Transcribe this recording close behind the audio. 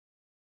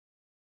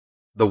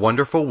The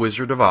Wonderful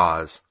Wizard of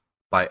Oz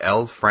by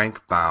L. Frank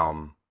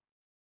Baum.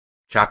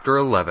 Chapter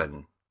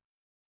 11.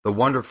 The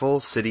Wonderful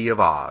City of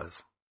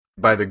Oz.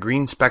 By the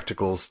green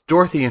spectacles,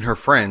 Dorothy and her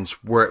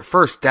friends were at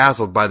first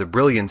dazzled by the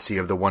brilliancy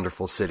of the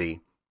wonderful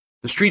city.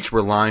 The streets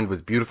were lined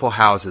with beautiful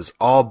houses,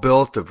 all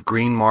built of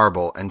green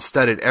marble and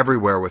studded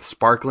everywhere with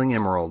sparkling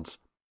emeralds.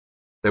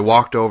 They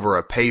walked over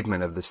a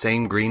pavement of the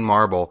same green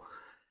marble,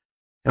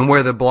 and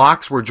where the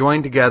blocks were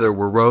joined together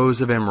were rows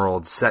of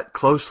emeralds set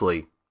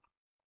closely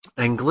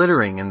and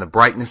glittering in the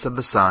brightness of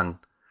the sun.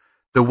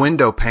 The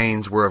window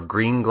panes were of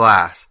green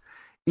glass.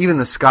 Even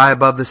the sky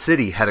above the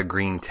city had a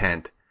green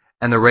tint,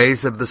 and the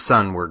rays of the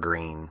sun were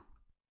green.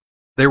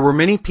 There were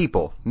many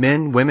people,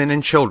 men, women,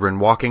 and children,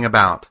 walking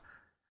about,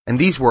 and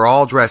these were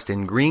all dressed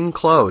in green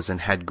clothes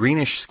and had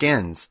greenish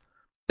skins.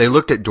 They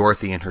looked at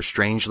Dorothy and her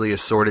strangely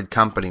assorted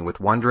company with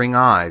wondering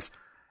eyes,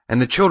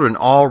 and the children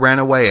all ran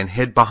away and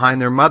hid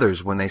behind their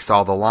mothers when they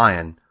saw the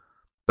lion,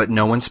 but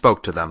no one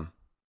spoke to them.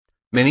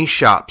 Many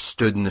shops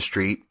stood in the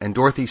street, and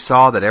Dorothy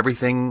saw that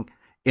everything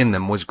in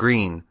them was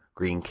green.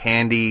 Green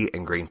candy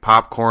and green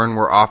popcorn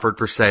were offered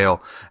for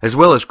sale, as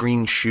well as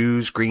green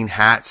shoes, green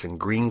hats, and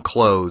green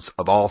clothes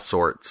of all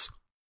sorts.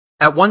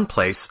 At one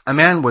place, a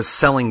man was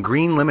selling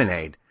green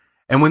lemonade,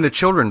 and when the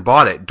children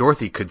bought it,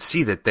 Dorothy could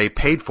see that they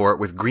paid for it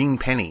with green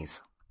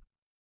pennies.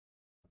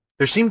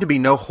 There seemed to be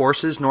no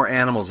horses nor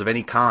animals of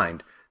any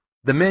kind.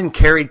 The men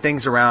carried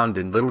things around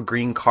in little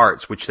green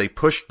carts which they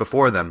pushed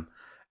before them.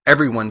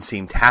 Everyone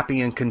seemed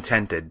happy and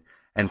contented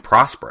and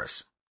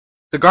prosperous.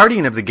 The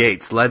guardian of the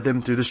gates led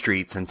them through the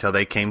streets until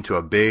they came to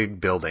a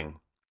big building,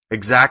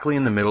 exactly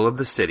in the middle of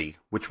the city,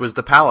 which was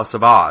the palace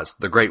of Oz,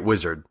 the great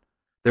wizard.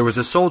 There was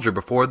a soldier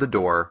before the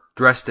door,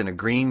 dressed in a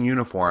green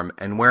uniform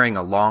and wearing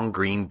a long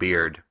green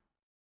beard.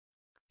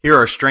 "Here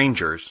are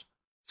strangers,"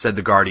 said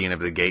the guardian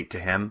of the gate to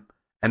him,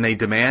 "and they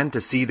demand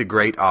to see the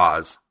great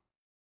Oz."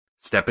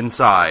 "Step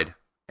inside,"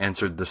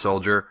 answered the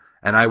soldier,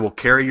 "and I will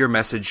carry your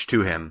message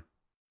to him."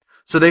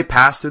 So they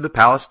passed through the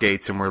palace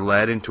gates and were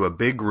led into a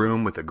big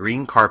room with a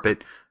green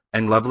carpet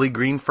and lovely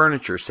green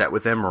furniture set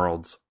with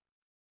emeralds.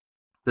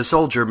 The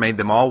soldier made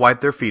them all wipe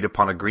their feet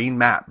upon a green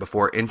mat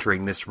before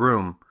entering this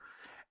room,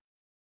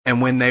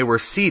 and when they were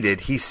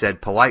seated he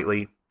said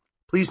politely,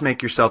 "Please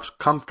make yourselves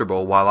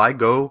comfortable while I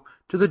go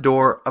to the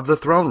door of the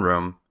throne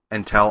room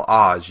and tell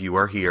Oz you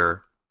are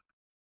here."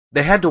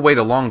 They had to wait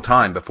a long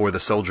time before the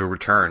soldier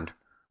returned.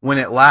 When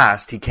at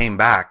last he came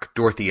back,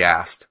 Dorothy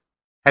asked,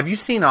 "Have you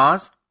seen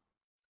Oz?"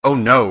 "Oh,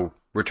 no,"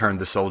 returned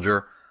the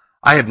soldier.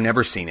 "I have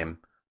never seen him,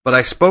 but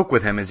I spoke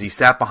with him as he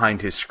sat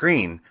behind his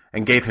screen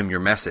and gave him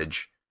your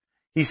message.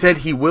 He said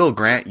he will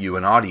grant you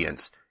an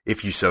audience,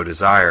 if you so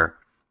desire,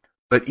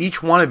 but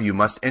each one of you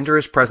must enter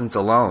his presence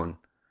alone,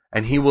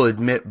 and he will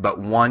admit but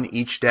one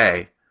each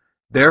day.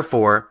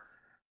 Therefore,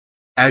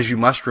 as you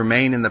must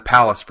remain in the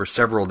palace for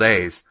several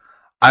days,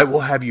 I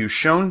will have you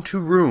shown to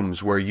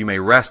rooms where you may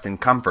rest in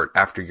comfort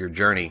after your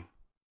journey."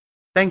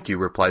 "Thank you,"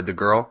 replied the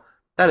girl.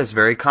 "That is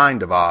very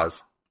kind of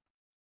Oz."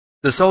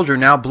 The soldier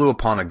now blew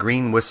upon a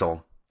green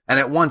whistle, and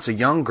at once a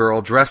young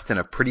girl dressed in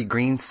a pretty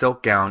green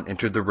silk gown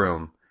entered the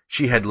room.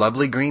 She had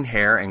lovely green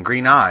hair and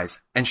green eyes,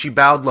 and she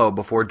bowed low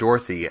before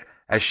Dorothy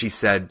as she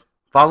said,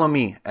 "Follow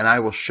me, and I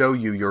will show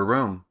you your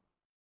room."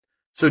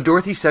 So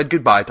Dorothy said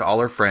goodbye to all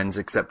her friends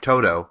except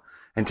Toto,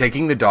 and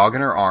taking the dog in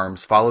her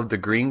arms, followed the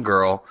green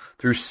girl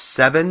through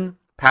 7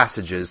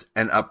 passages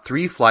and up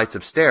 3 flights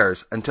of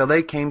stairs until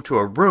they came to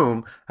a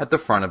room at the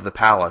front of the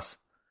palace.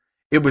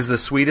 It was the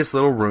sweetest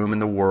little room in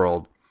the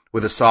world,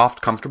 with a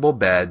soft, comfortable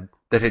bed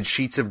that had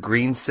sheets of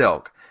green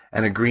silk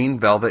and a green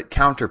velvet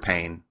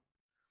counterpane.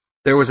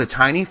 There was a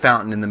tiny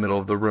fountain in the middle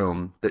of the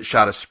room that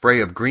shot a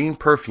spray of green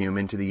perfume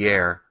into the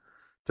air,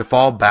 to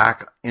fall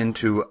back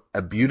into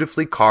a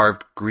beautifully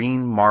carved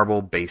green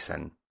marble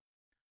basin.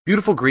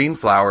 Beautiful green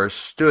flowers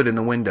stood in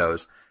the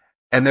windows,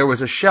 and there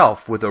was a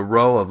shelf with a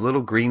row of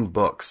little green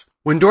books.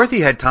 When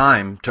Dorothy had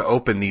time to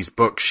open these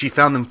books, she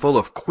found them full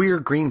of queer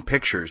green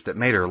pictures that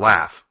made her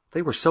laugh.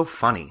 They were so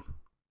funny.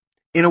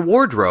 In a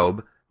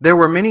wardrobe, there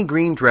were many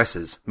green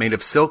dresses made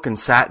of silk and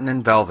satin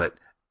and velvet,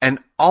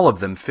 and all of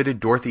them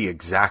fitted Dorothy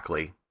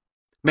exactly.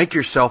 "Make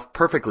yourself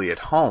perfectly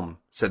at home,"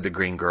 said the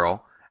green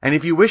girl, "and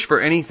if you wish for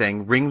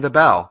anything, ring the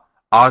bell.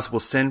 Oz will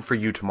send for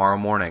you tomorrow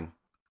morning."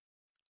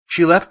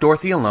 She left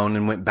Dorothy alone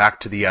and went back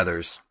to the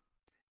others.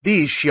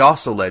 These she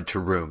also led to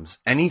rooms,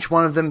 and each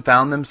one of them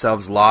found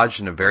themselves lodged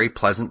in a very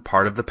pleasant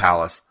part of the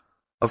palace.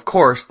 Of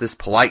course, this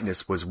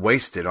politeness was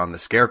wasted on the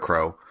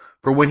Scarecrow,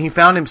 for when he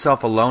found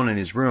himself alone in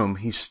his room,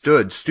 he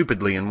stood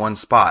stupidly in one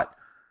spot,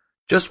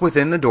 just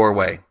within the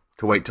doorway,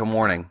 to wait till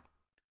morning.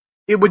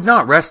 It would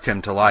not rest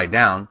him to lie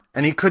down,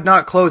 and he could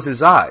not close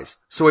his eyes,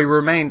 so he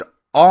remained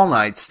all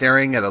night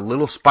staring at a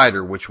little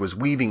spider which was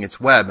weaving its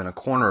web in a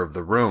corner of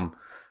the room,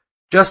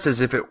 just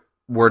as if it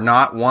were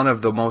not one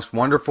of the most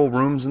wonderful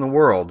rooms in the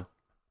world.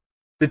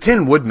 The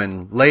Tin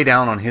Woodman lay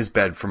down on his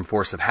bed from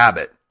force of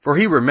habit, for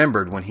he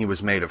remembered when he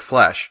was made of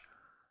flesh.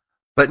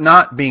 But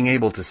not being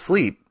able to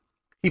sleep,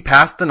 he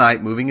passed the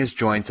night moving his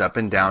joints up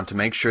and down to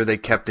make sure they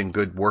kept in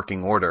good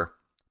working order.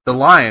 The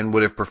lion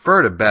would have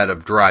preferred a bed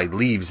of dry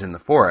leaves in the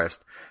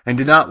forest, and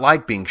did not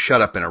like being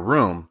shut up in a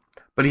room,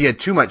 but he had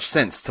too much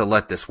sense to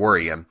let this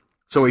worry him.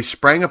 So he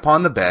sprang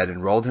upon the bed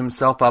and rolled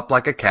himself up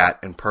like a cat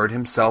and purred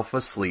himself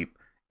asleep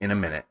in a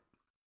minute.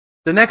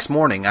 The next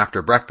morning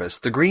after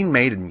breakfast, the Green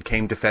Maiden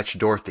came to fetch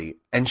Dorothy,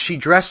 and she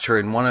dressed her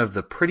in one of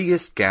the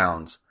prettiest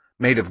gowns,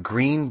 made of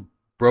green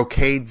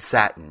brocade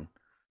satin.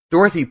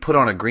 Dorothy put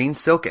on a green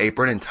silk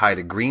apron and tied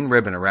a green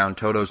ribbon around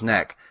Toto's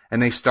neck,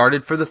 and they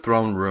started for the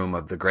throne room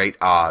of the great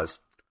Oz.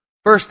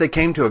 First they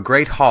came to a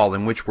great hall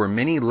in which were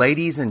many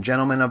ladies and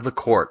gentlemen of the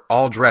court,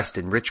 all dressed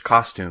in rich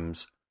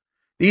costumes.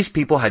 These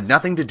people had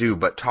nothing to do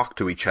but talk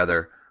to each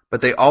other,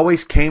 but they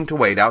always came to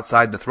wait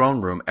outside the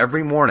throne room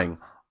every morning,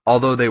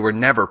 although they were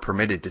never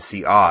permitted to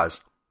see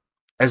Oz.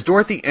 As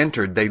Dorothy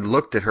entered, they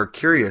looked at her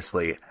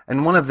curiously,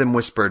 and one of them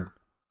whispered,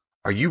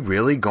 "Are you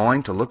really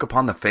going to look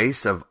upon the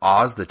face of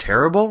Oz the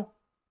Terrible?"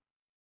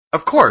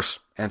 "Of course,"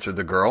 answered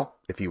the girl,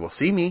 "if he will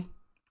see me."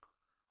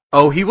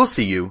 "Oh, he will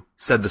see you,"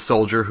 said the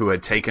soldier who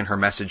had taken her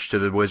message to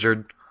the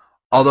wizard,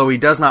 "although he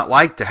does not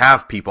like to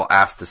have people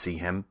asked to see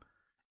him.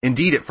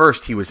 Indeed, at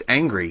first he was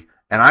angry,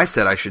 and I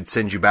said I should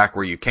send you back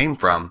where you came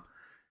from.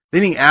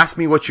 Then he asked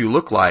me what you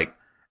looked like,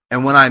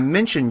 and when I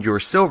mentioned your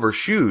silver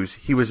shoes,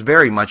 he was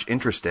very much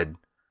interested.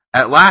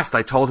 At last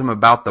I told him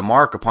about the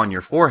mark upon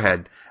your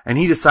forehead, and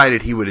he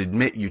decided he would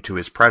admit you to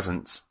his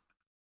presence."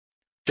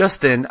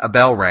 Just then a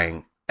bell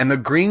rang, and the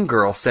green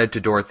girl said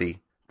to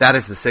Dorothy, "That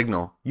is the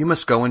signal. You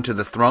must go into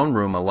the throne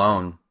room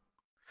alone."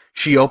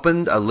 She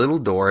opened a little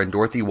door, and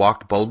Dorothy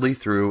walked boldly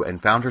through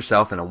and found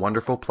herself in a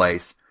wonderful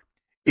place.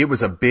 It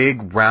was a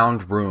big,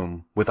 round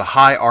room, with a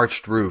high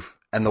arched roof,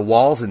 and the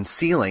walls and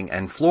ceiling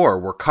and floor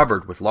were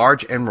covered with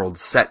large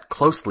emeralds set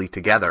closely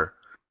together.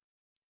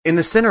 In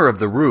the center of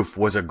the roof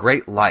was a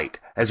great light,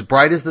 as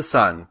bright as the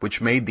sun,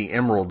 which made the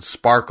emeralds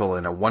sparkle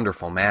in a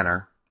wonderful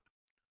manner.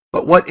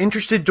 But what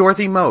interested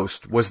Dorothy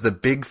most was the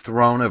big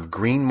throne of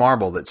green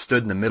marble that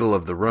stood in the middle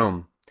of the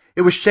room.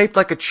 It was shaped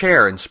like a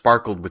chair and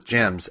sparkled with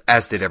gems,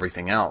 as did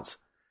everything else.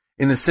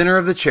 In the center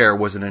of the chair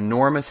was an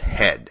enormous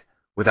head,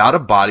 without a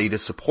body to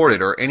support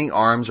it or any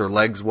arms or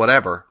legs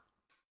whatever.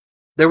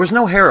 There was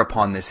no hair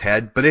upon this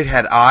head, but it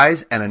had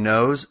eyes and a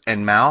nose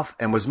and mouth,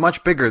 and was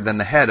much bigger than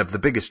the head of the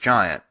biggest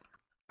giant.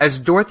 As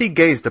Dorothy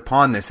gazed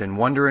upon this in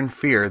wonder and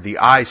fear, the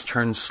eyes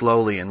turned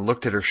slowly and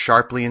looked at her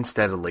sharply and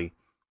steadily.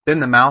 Then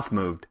the mouth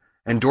moved,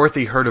 and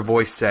Dorothy heard a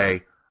voice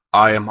say,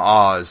 "I am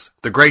Oz,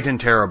 the great and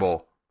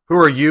terrible. Who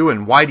are you,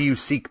 and why do you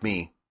seek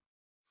me?"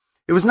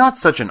 It was not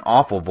such an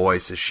awful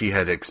voice as she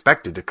had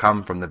expected to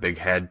come from the big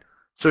head,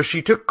 so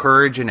she took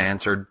courage and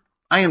answered,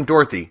 "I am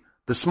Dorothy,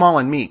 the small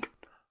and meek.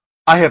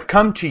 I have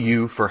come to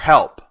you for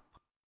help."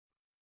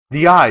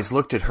 The eyes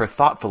looked at her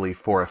thoughtfully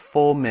for a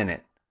full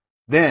minute.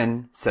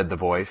 Then, said the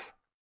voice,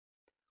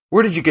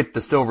 "Where did you get the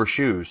silver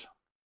shoes?"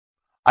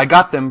 "I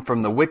got them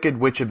from the Wicked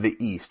Witch of the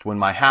East when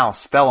my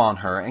house fell on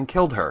her and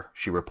killed her,"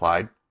 she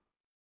replied.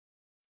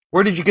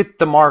 "Where did you get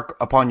the mark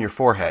upon your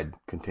forehead?"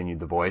 continued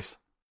the voice.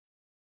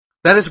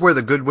 "That is where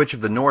the Good Witch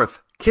of the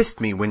North kissed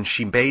me when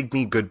she bade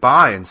me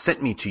good-bye and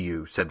sent me to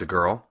you," said the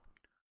girl.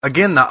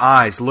 Again the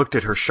eyes looked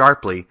at her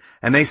sharply,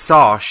 and they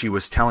saw she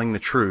was telling the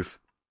truth.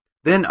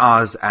 Then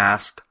Oz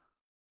asked,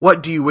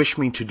 "What do you wish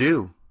me to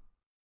do?"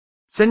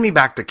 "Send me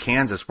back to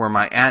Kansas where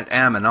my Aunt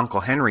Em and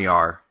Uncle Henry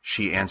are,"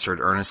 she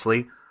answered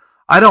earnestly.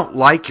 "I don't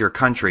like your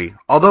country,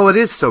 although it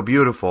is so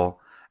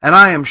beautiful, and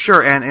I am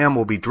sure Aunt Em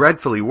will be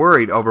dreadfully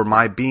worried over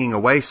my being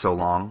away so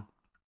long."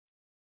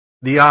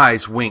 The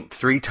eyes winked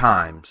 3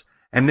 times,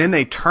 and then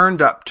they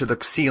turned up to the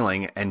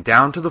ceiling and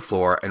down to the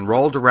floor and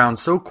rolled around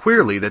so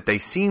queerly that they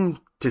seemed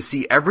to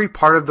see every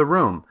part of the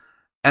room,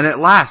 and at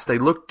last they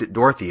looked at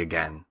Dorothy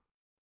again.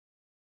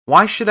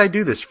 "Why should I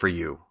do this for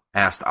you?"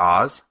 asked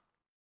Oz.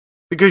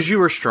 "Because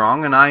you are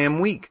strong and I am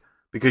weak,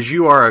 because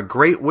you are a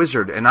great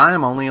wizard and I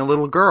am only a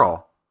little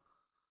girl."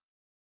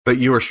 "But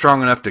you are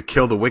strong enough to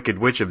kill the Wicked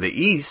Witch of the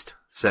East,"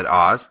 said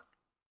Oz.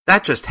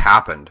 "That just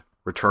happened,"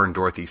 returned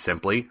Dorothy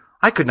simply.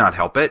 "I could not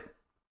help it."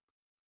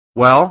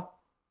 "Well,"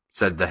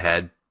 said the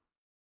head,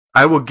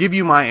 "I will give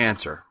you my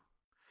answer.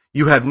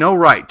 You have no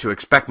right to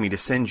expect me to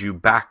send you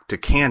back to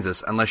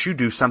Kansas unless you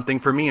do something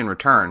for me in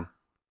return.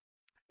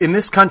 In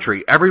this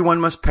country,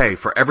 everyone must pay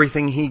for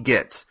everything he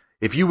gets.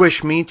 If you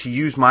wish me to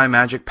use my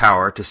magic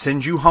power to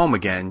send you home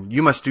again,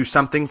 you must do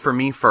something for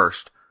me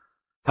first.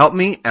 Help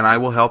me, and I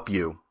will help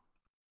you."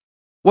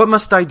 "What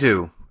must I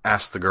do?"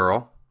 asked the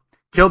girl.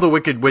 "Kill the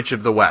Wicked Witch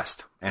of the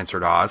West,"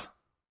 answered Oz.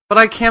 "But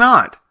I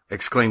cannot!"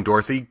 exclaimed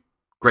Dorothy,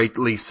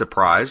 greatly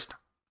surprised.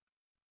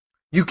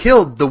 "You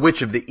killed the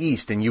Witch of the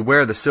East, and you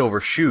wear the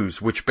silver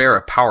shoes, which bear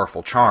a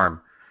powerful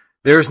charm.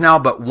 There is now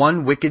but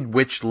one wicked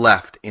witch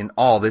left in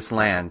all this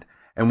land,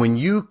 and when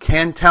you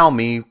can tell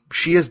me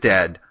she is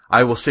dead,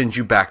 I will send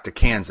you back to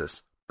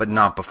Kansas, but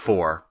not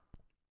before."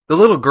 The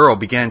little girl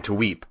began to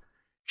weep.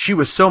 She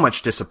was so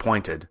much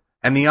disappointed,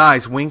 and the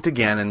eyes winked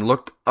again and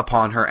looked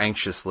upon her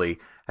anxiously,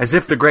 as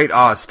if the great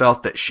Oz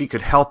felt that she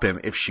could help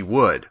him if she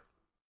would.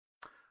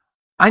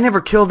 "I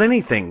never killed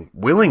anything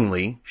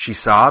willingly," she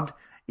sobbed.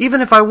 "Even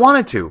if I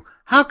wanted to,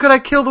 How could I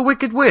kill the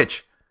wicked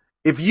witch?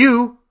 If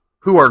you,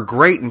 who are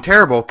great and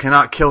terrible,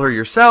 cannot kill her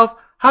yourself,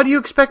 how do you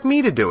expect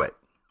me to do it?"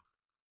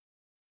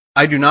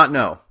 "I do not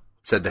know,"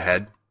 said the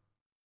head.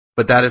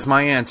 "But that is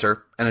my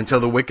answer, and until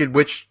the wicked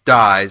witch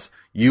dies,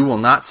 you will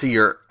not see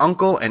your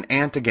uncle and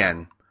aunt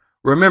again.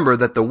 Remember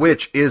that the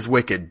witch is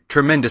wicked,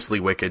 tremendously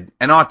wicked,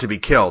 and ought to be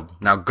killed.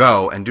 Now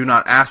go, and do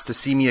not ask to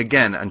see me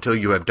again until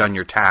you have done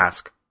your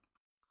task."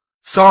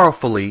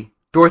 Sorrowfully,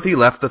 Dorothy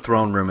left the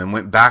throne room and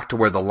went back to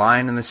where the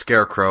Lion and the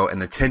Scarecrow and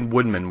the Tin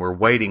Woodman were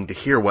waiting to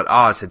hear what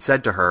Oz had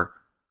said to her.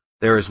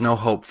 "There is no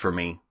hope for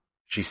me,"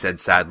 she said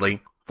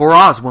sadly, "for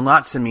Oz will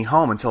not send me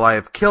home until I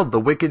have killed the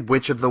Wicked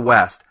Witch of the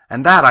West,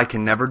 and that I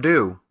can never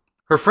do."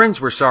 Her friends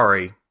were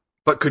sorry,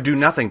 but could do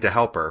nothing to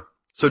help her,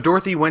 so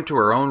Dorothy went to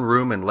her own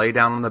room and lay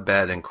down on the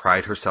bed and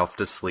cried herself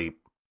to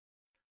sleep.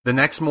 The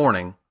next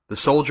morning, the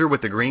soldier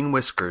with the green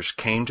whiskers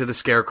came to the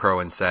Scarecrow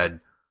and said,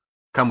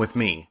 "Come with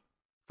me,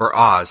 for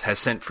Oz has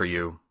sent for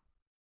you."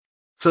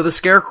 So the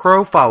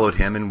Scarecrow followed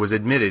him and was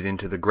admitted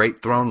into the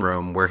great throne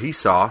room, where he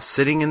saw,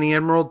 sitting in the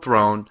emerald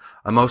throne,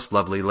 a most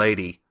lovely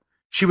lady.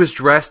 She was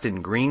dressed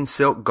in green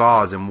silk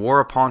gauze and wore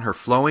upon her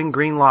flowing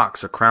green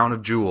locks a crown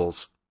of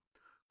jewels.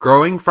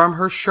 Growing from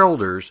her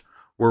shoulders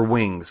were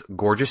wings,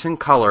 gorgeous in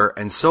color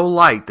and so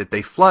light that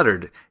they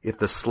fluttered if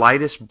the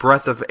slightest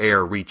breath of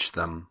air reached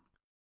them.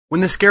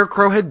 When the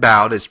Scarecrow had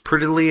bowed as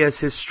prettily as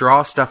his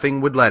straw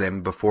stuffing would let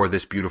him before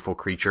this beautiful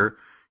creature,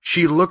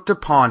 she looked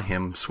upon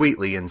him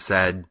sweetly and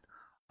said,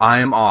 "I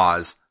am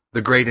Oz,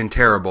 the great and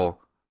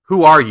terrible.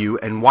 Who are you,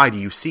 and why do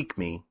you seek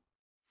me?"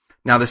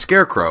 Now the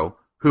Scarecrow,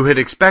 who had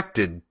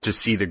expected to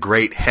see the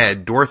great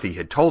head Dorothy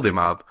had told him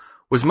of,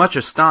 was much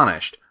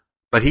astonished,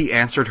 but he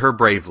answered her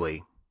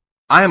bravely,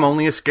 "I am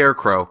only a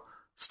scarecrow,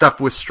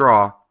 stuffed with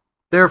straw.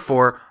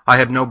 Therefore I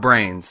have no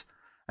brains,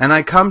 and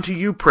I come to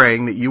you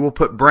praying that you will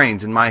put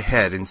brains in my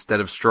head instead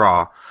of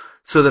straw,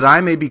 so that I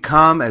may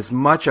become as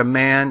much a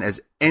man as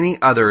any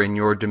other in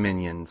your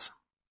dominions."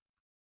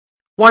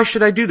 "Why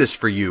should I do this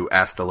for you?"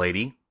 asked the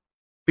lady.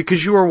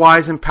 "Because you are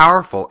wise and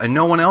powerful, and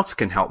no one else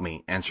can help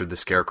me," answered the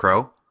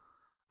Scarecrow.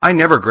 "I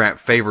never grant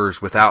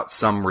favors without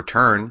some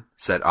return,"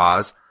 said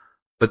Oz,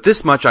 "but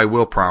this much I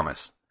will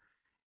promise.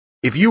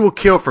 If you will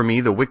kill for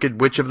me the Wicked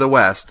Witch of the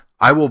West,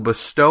 I will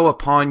bestow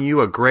upon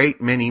you a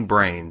great many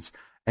brains,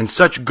 and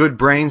such good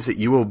brains that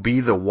you will be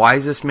the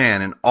wisest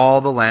man in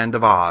all the land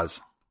of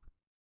Oz."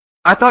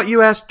 "I thought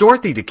you asked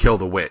Dorothy to kill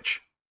the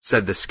witch,"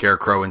 said the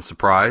Scarecrow in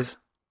surprise.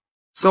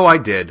 "So I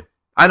did.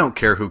 I don't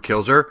care who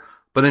kills her,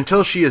 but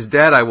until she is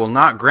dead I will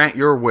not grant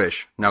your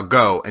wish. Now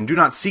go, and do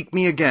not seek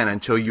me again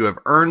until you have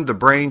earned the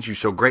brains you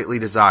so greatly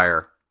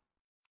desire."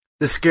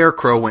 The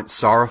Scarecrow went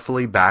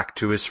sorrowfully back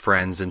to his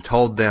friends and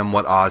told them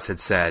what Oz had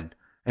said,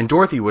 and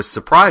Dorothy was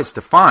surprised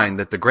to find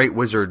that the great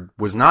wizard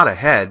was not a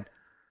head,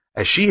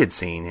 as she had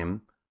seen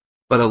him,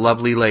 but a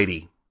lovely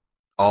lady.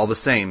 "All the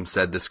same,"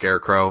 said the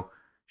Scarecrow,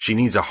 "she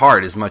needs a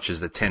heart as much as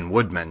the Tin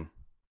Woodman."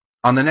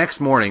 On the next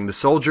morning the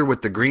soldier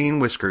with the green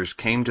whiskers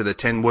came to the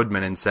Tin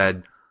Woodman and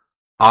said,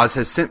 "Oz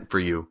has sent for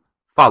you.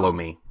 Follow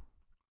me."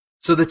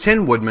 So the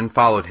Tin Woodman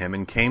followed him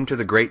and came to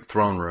the great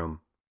throne room.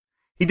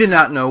 He did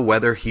not know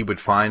whether he would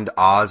find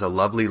Oz a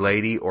lovely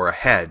lady or a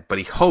head, but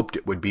he hoped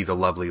it would be the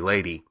lovely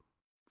lady.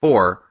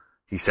 "For,"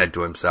 he said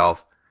to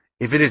himself,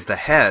 "if it is the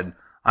head,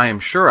 I am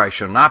sure I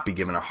shall not be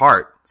given a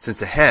heart,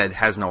 since a head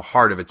has no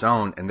heart of its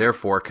own and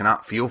therefore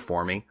cannot feel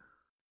for me.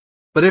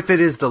 But if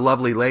it is the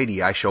lovely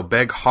lady, I shall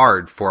beg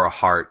hard for a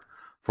heart,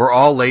 for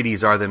all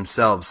ladies are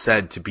themselves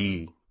said to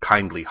be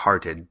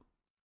kindly-hearted."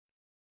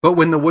 But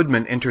when the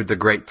Woodman entered the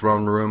great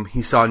throne room,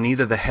 he saw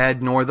neither the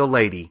head nor the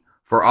lady,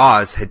 for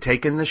Oz had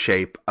taken the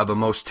shape of a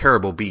most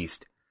terrible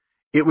beast.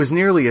 It was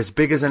nearly as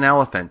big as an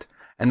elephant,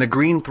 and the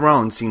green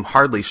throne seemed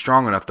hardly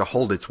strong enough to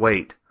hold its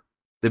weight.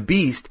 The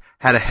beast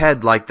had a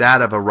head like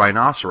that of a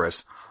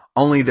rhinoceros,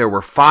 only there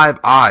were 5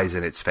 eyes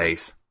in its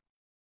face.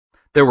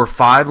 There were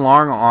 5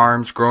 long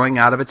arms growing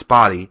out of its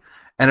body,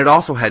 and it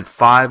also had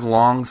 5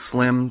 long,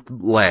 slim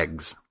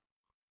legs.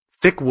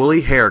 Thick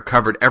woolly hair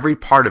covered every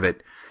part of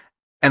it,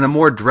 and a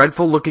more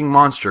dreadful-looking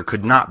monster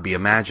could not be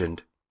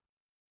imagined.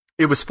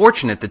 It was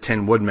fortunate the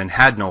Tin Woodman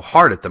had no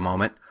heart at the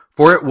moment,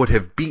 for it would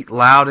have beat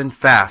loud and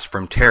fast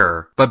from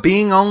terror. But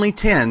being only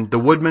 10, the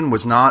Woodman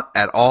was not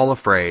at all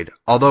afraid,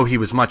 although he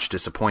was much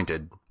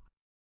disappointed.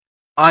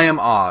 "I am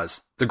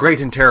Oz, the great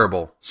and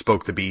terrible,"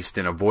 spoke the beast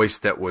in a voice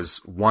that was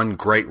one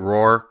great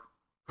roar.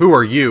 "Who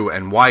are you,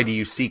 and why do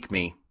you seek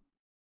me?"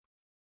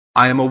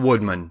 "I am a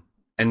woodman,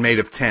 and made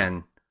of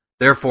tin.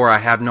 Therefore I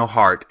have no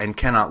heart, and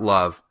cannot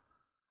love.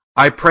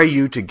 I pray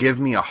you to give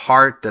me a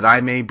heart that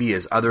I may be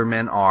as other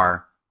men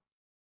are."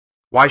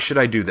 "Why should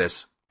I do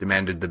this?"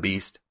 demanded the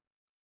beast.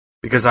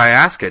 "Because I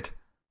ask it,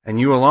 and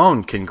you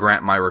alone can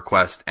grant my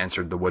request,"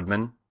 answered the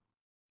Woodman.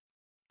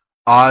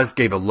 Oz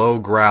gave a low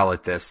growl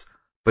at this,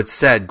 but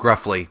said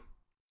gruffly,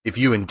 "If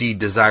you indeed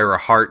desire a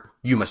heart,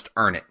 you must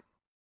earn it."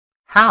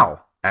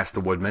 "How?" asked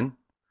the Woodman.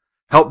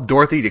 "Help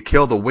Dorothy to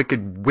kill the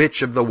Wicked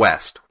Witch of the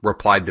West,"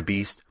 replied the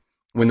beast,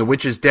 When the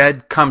witch is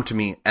dead, come to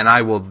me, and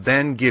I will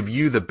then give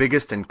you the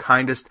biggest and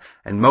kindest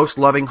and most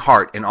loving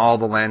heart in all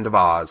the land of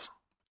Oz."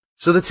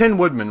 So the Tin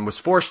Woodman was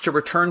forced to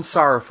return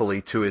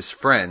sorrowfully to his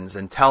friends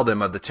and tell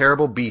them of the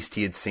terrible beast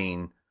he had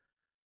seen.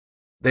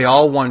 They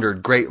all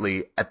wondered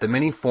greatly at the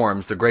many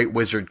forms the great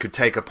wizard could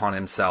take upon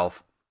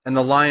himself, and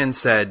the Lion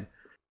said,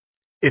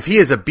 "If he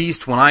is a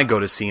beast when I go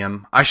to see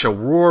him, I shall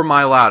roar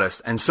my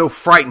loudest, and so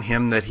frighten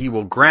him that he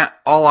will grant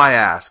all I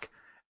ask.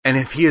 And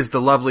if he is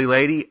the lovely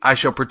lady, I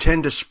shall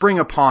pretend to spring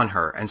upon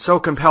her, and so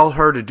compel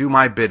her to do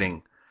my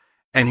bidding.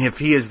 And if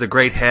he is the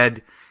great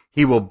head,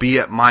 he will be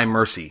at my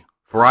mercy,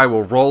 for I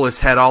will roll his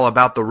head all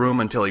about the room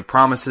until he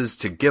promises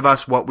to give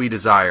us what we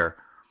desire.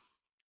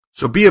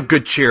 So be of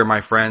good cheer, my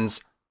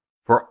friends,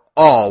 for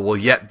all will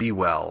yet be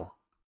well."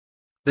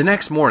 The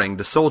next morning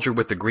the soldier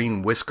with the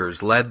green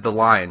whiskers led the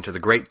Lion to the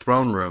great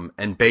throne room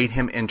and bade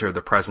him enter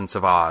the presence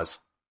of Oz.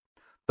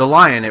 The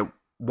Lion at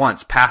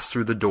once passed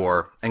through the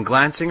door, and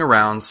glancing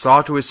around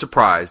saw to his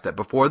surprise that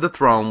before the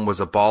throne was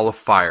a ball of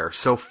fire,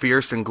 so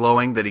fierce and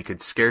glowing that he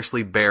could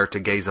scarcely bear to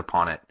gaze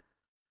upon it.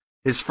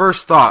 His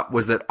first thought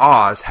was that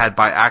Oz had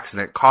by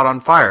accident caught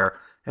on fire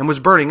and was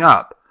burning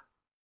up.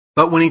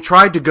 But when he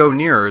tried to go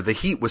nearer, the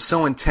heat was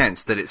so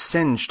intense that it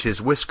singed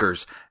his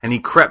whiskers, and he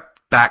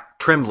crept back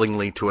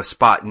tremblingly to a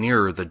spot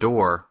nearer the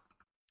door.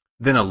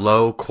 Then a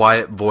low,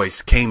 quiet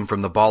voice came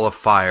from the ball of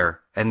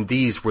fire, and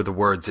these were the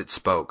words it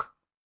spoke.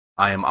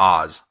 "I am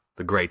Oz,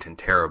 the great and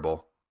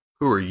terrible.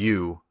 Who are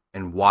you,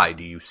 and why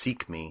do you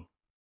seek me?"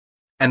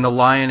 And the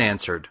Lion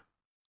answered,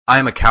 "I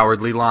am a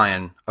cowardly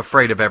lion,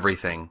 afraid of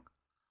everything.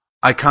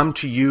 I come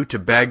to you to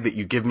beg that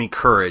you give me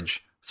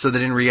courage, so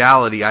that in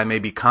reality I may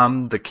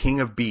become the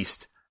king of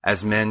beasts,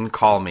 as men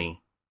call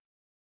me."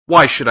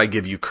 "Why should I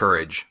give you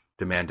courage?"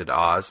 demanded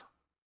Oz.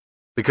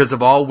 "Because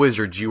of all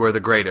wizards you are the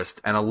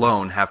greatest, and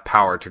alone have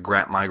power to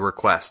grant my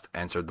request,"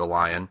 answered the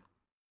Lion.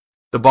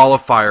 The ball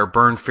of fire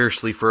burned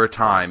fiercely for a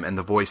time, and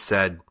the voice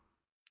said,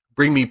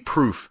 "Bring me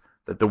proof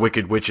that the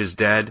wicked witch is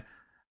dead,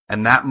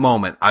 and that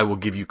moment I will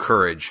give you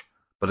courage.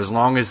 But as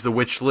long as the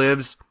witch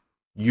lives,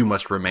 you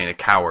must remain a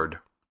coward."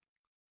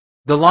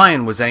 The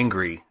Lion was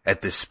angry at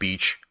this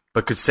speech,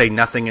 but could say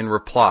nothing in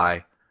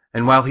reply,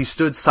 and while he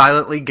stood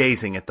silently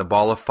gazing at the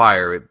ball of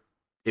fire,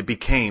 it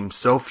became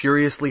so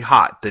furiously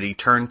hot that he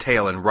turned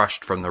tail and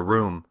rushed from the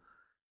room.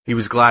 He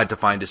was glad to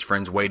find his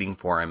friends waiting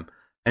for him,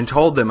 and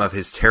told them of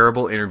his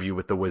terrible interview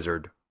with the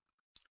wizard.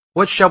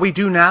 "What shall we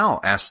do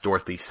now?" asked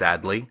Dorothy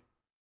sadly.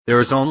 "There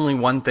is only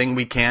one thing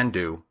we can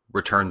do,"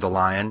 returned the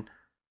Lion,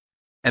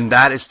 "and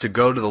that is to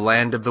go to the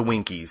land of the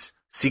Winkies,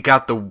 seek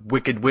out the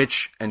wicked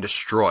witch, and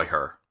destroy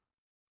her."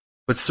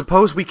 "But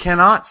suppose we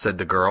cannot?" said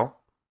the girl.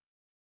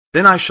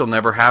 "Then I shall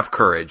never have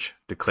courage,"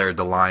 declared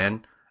the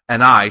Lion.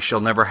 "And I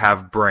shall never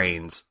have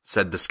brains,"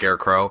 said the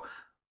Scarecrow.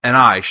 "And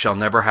I shall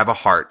never have a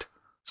heart,"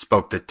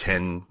 spoke the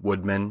Tin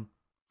Woodman.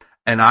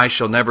 "And I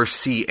shall never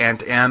see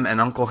Aunt Em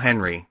and Uncle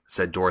Henry,"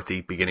 said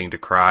Dorothy, beginning to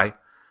cry.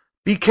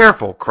 "Be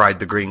careful," cried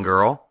the green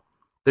girl.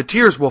 "The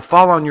tears will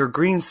fall on your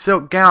green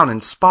silk gown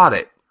and spot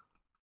it."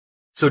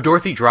 So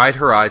Dorothy dried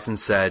her eyes and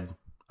said,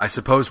 "I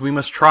suppose we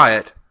must try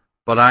it,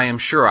 but I am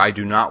sure I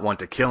do not want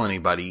to kill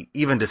anybody,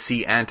 even to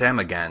see Aunt Em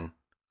again."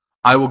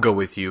 "I will go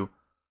with you,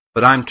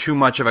 but I'm too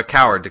much of a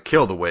coward to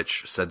kill the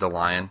witch," said the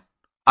Lion.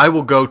 "I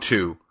will go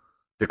too,"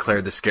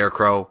 declared the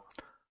Scarecrow,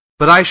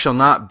 "but I shall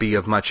not be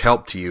of much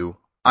help to you.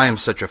 I am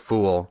such a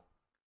fool."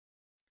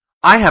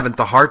 "I haven't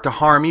the heart to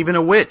harm even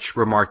a witch,"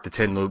 remarked the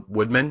Tin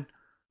Woodman.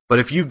 "But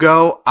if you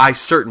go, I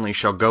certainly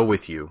shall go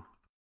with you."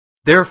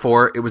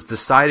 Therefore it was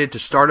decided to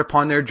start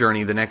upon their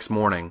journey the next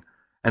morning,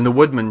 and the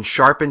Woodman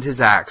sharpened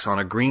his axe on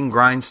a green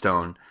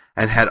grindstone,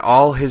 and had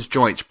all his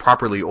joints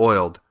properly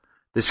oiled.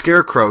 The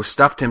Scarecrow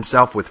stuffed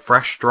himself with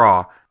fresh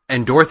straw,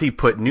 and Dorothy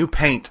put new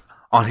paint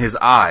on his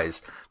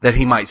eyes, that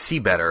he might see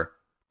better.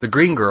 The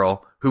green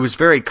girl, who was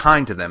very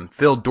kind to them,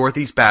 filled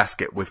Dorothy's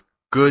basket with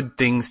good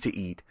things to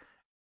eat,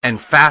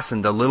 and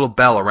fastened a little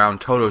bell around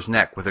Toto's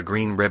neck with a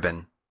green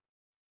ribbon.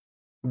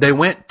 They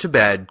went to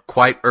bed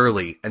quite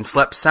early, and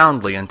slept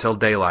soundly until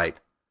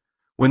daylight,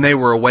 when they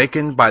were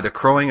awakened by the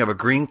crowing of a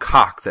green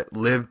cock that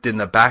lived in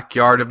the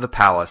backyard of the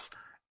palace,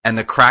 and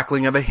the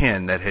crackling of a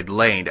hen that had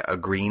laid a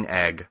green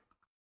egg.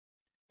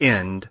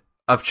 End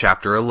of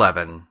chapter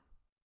 11.